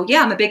 So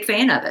yeah, I'm a big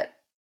fan of it.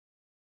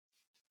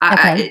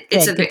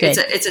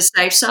 It's a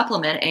safe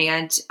supplement,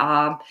 and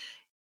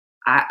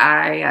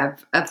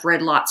I've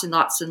read lots and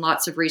lots and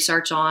lots of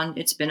research on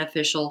its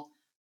beneficial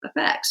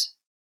effects.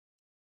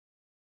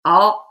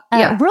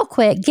 Real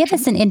quick, give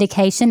us an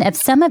indication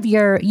of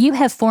you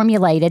have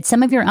formulated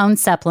some of your own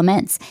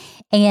supplements,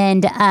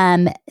 and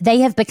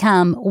they have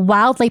become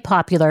wildly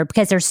popular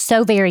because they're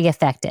so very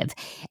effective.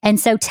 And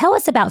so tell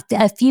us about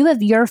a few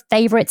of your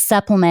favorite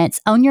supplements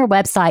on your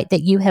website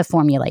that you have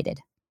formulated.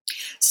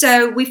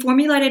 So we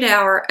formulated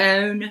our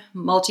own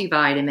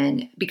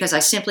multivitamin because I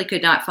simply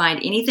could not find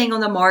anything on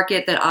the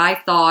market that I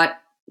thought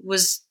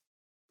was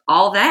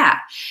all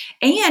that.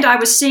 And I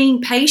was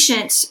seeing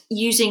patients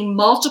using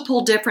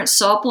multiple different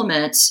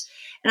supplements.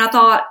 And I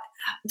thought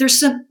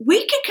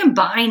we can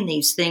combine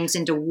these things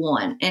into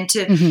one and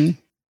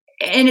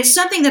it's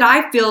something that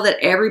I feel that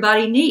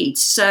everybody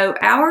needs. So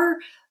our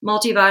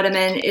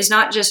multivitamin is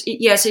not just,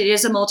 yes, it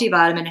is a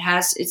multivitamin.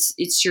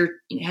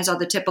 It has all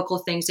the typical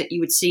things that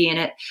you would see in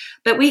it,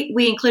 but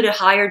we included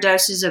higher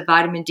doses of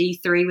vitamin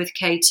D3 with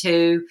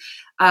K2.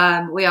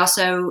 We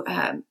also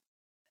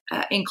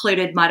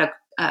included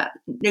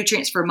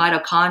nutrients for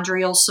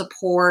mitochondrial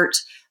support,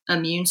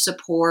 immune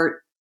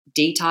support,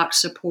 detox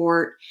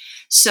support.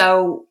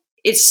 So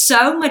it's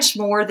so much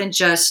more than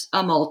just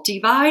a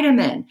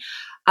multivitamin.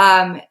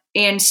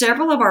 And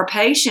several of our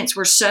patients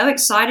were so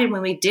excited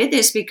when we did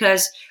this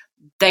because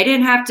they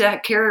didn't have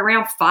to carry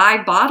around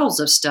 5 bottles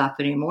of stuff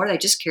anymore. They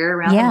just carry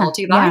around the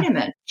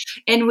multivitamin.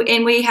 Yeah.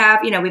 And we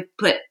have, we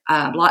put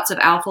lots of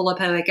alpha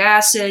lipoic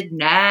acid,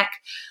 NAC,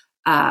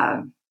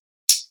 and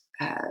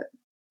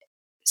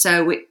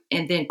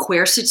then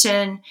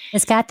quercetin.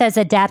 It's got the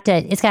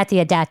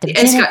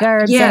adaptogenic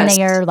herbs in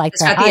there, like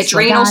it's got the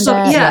adrenal.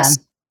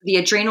 The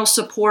adrenal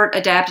support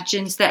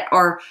adaptogens that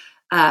are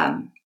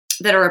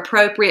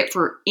appropriate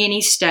for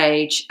any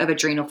stage of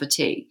adrenal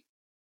fatigue.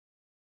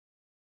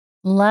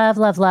 Love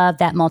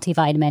that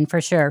multivitamin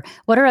for sure.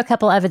 What are a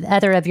couple of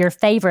other of your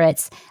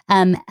favorites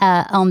on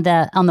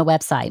the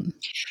website?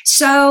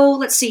 So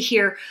let's see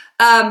here.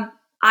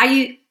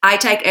 I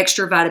take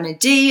extra vitamin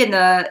D in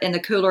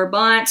the cooler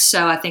months,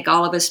 so I think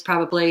all of us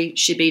probably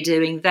should be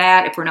doing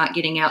that if we're not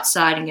getting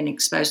outside and getting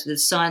exposed to the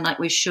sun like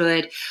we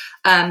should.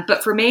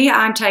 But for me,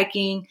 I'm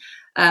taking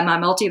my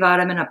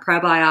multivitamin, a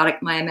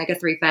probiotic, my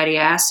omega-3 fatty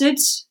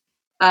acids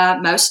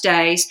most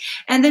days,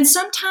 and then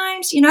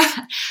sometimes,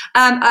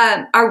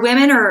 our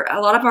women a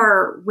lot of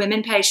our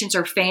women patients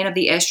are a fan of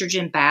the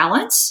estrogen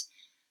balance.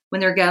 When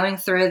they're going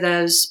through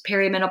those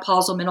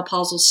perimenopausal,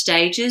 menopausal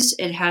stages,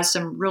 it has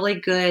some really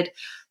good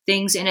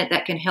things in it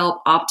that can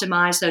help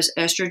optimize those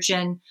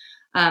estrogen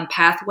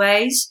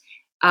pathways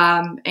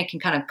and can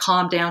kind of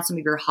calm down some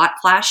of your hot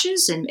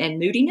flashes and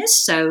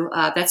moodiness. So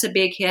that's a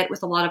big hit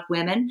with a lot of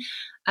women.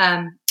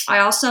 I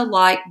also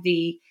like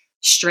the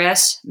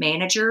Stress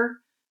Manager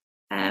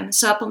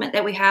supplement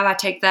that we have. I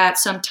take that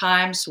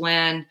sometimes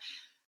when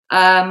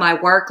my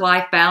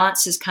work-life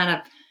balance has kind of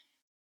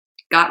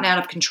gotten out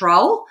of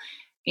control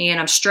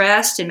and I'm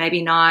stressed and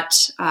maybe not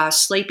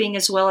sleeping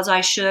as well as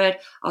I should.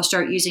 I'll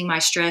start using my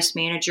Stress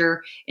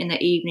Manager in the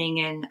evening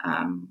and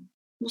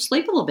we'll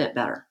sleep a little bit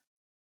better.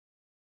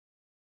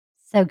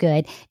 So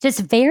good. Just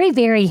very,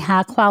 very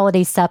high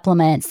quality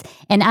supplements.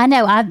 And I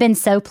know I've been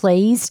so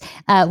pleased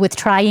with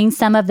trying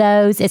some of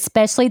those,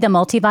 especially the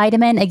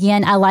multivitamin.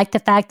 Again, I like the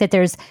fact that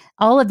there's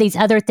all of these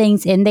other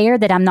things in there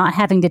that I'm not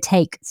having to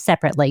take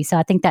separately. So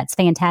I think that's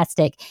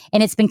fantastic.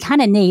 And it's been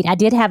kind of neat. I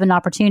did have an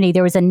opportunity.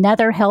 There was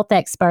another health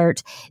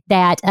expert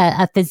that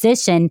a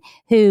physician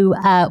who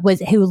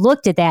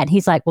looked at that. And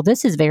he's like, well,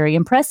 this is very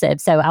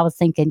impressive. So I was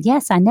thinking,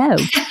 yes, I know.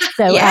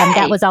 So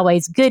that was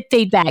always good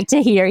feedback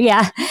to hear.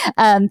 Yeah.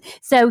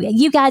 So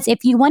you guys,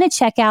 if you want to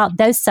check out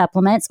those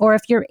supplements, or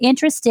if you're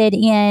interested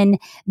in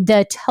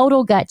the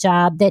Total Gut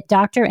Job that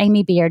Dr.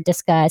 Amy Beard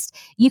discussed,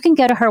 you can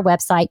go to her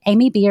website,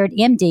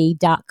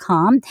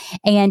 amybeardmd.com.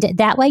 And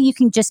that way you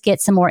can just get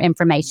some more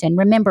information.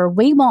 Remember,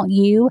 we want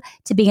you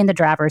to be in the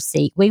driver's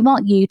seat. We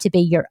want you to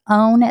be your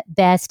own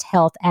best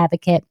health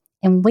advocate.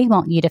 And we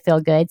want you to feel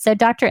good. So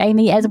Dr.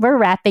 Amy, as we're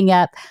wrapping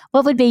up,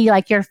 what would be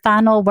like your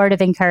final word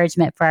of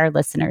encouragement for our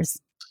listeners?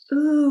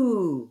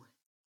 Ooh,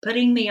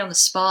 putting me on the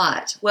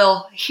spot.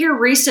 Well, here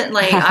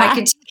recently, I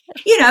can,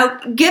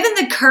 given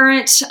the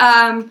current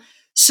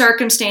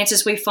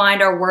circumstances we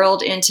find our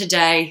world in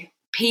today,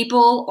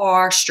 people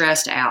are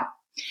stressed out.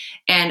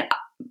 And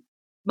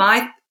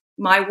my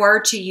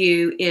word to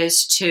you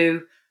is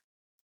to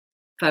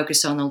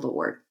focus on the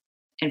Lord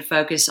and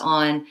focus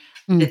on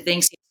the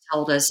things He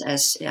told us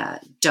as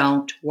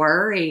don't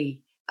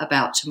worry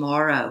about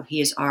tomorrow. He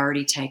has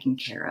already taken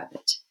care of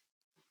it.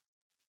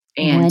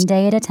 And one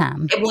day at a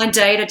time. One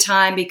day at a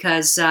time,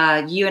 because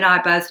you and I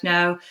both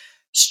know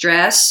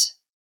stress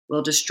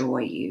will destroy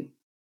you.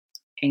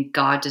 And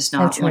God does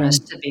not want us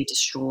to be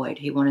destroyed.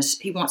 He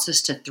wants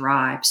us to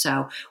thrive.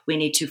 So we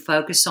need to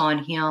focus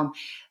on Him,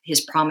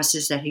 His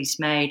promises that He's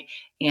made,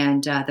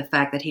 and the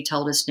fact that He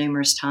told us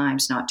numerous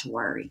times not to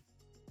worry.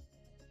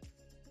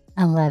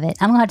 I love it.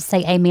 I'm going to have to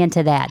say amen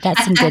to that.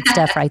 That's some good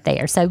stuff right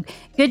there. So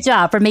good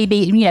job for me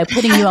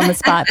putting you on the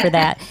spot for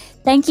that.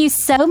 Thank you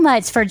so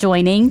much for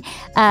joining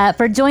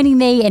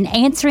me and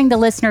answering the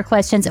listener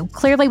questions.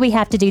 Clearly, we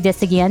have to do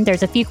this again.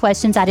 There's a few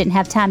questions I didn't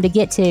have time to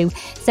get to.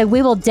 So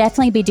we will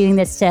definitely be doing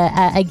this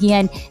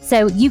again.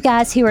 So you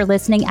guys who are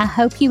listening, I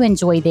hope you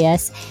enjoy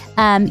this.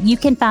 You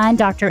can find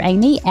Dr.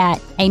 Amy at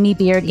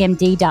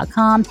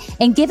amybeardmd.com,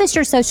 and give us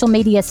your social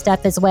media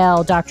stuff as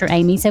well, Dr.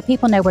 Amy, so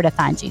people know where to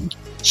find you.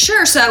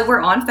 Sure. So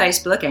we're on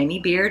Facebook, Amy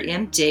Beard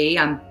MD.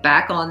 I'm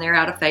back on there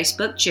out of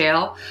Facebook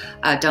jail.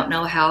 Don't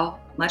know how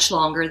much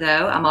longer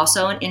though. I'm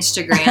also on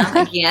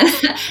Instagram again,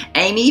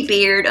 Amy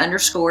Beard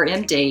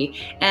 _MD.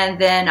 And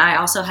then I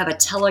also have a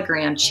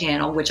Telegram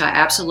channel, which I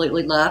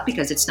absolutely love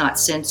because it's not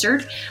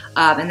censored.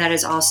 And that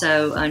is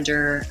also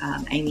under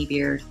Amy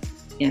Beard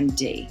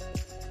MD.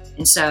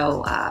 And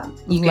so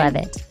you love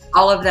it.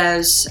 All of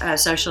those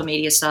social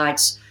media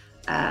sites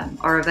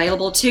are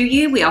available to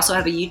you. We also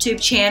have a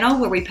YouTube channel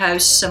where we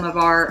post some of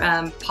our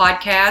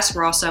podcasts.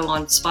 We're also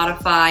on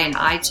Spotify and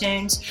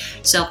iTunes.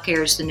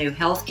 Self-care is the new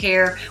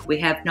healthcare. We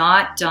have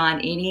not done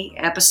any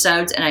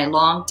episodes in a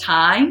long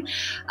time.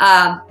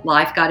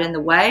 Life got in the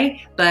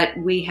way, but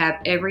we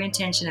have every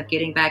intention of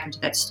getting back into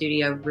that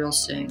studio real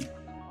soon.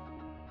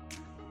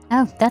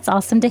 Oh, that's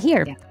awesome to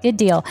hear. Yeah. Good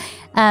deal.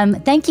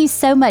 Thank you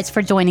so much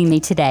for joining me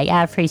today.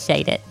 I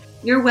appreciate it.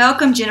 You're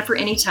welcome, Jennifer,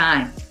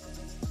 anytime.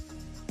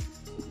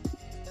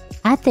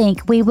 I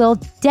think we will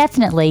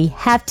definitely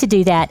have to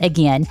do that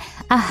again.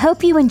 I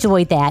hope you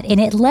enjoyed that and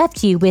it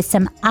left you with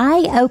some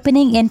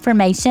eye-opening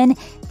information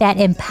that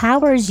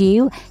empowers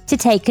you to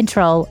take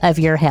control of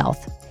your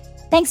health.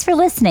 Thanks for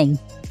listening.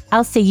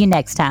 I'll see you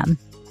next time.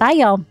 Bye,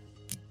 y'all.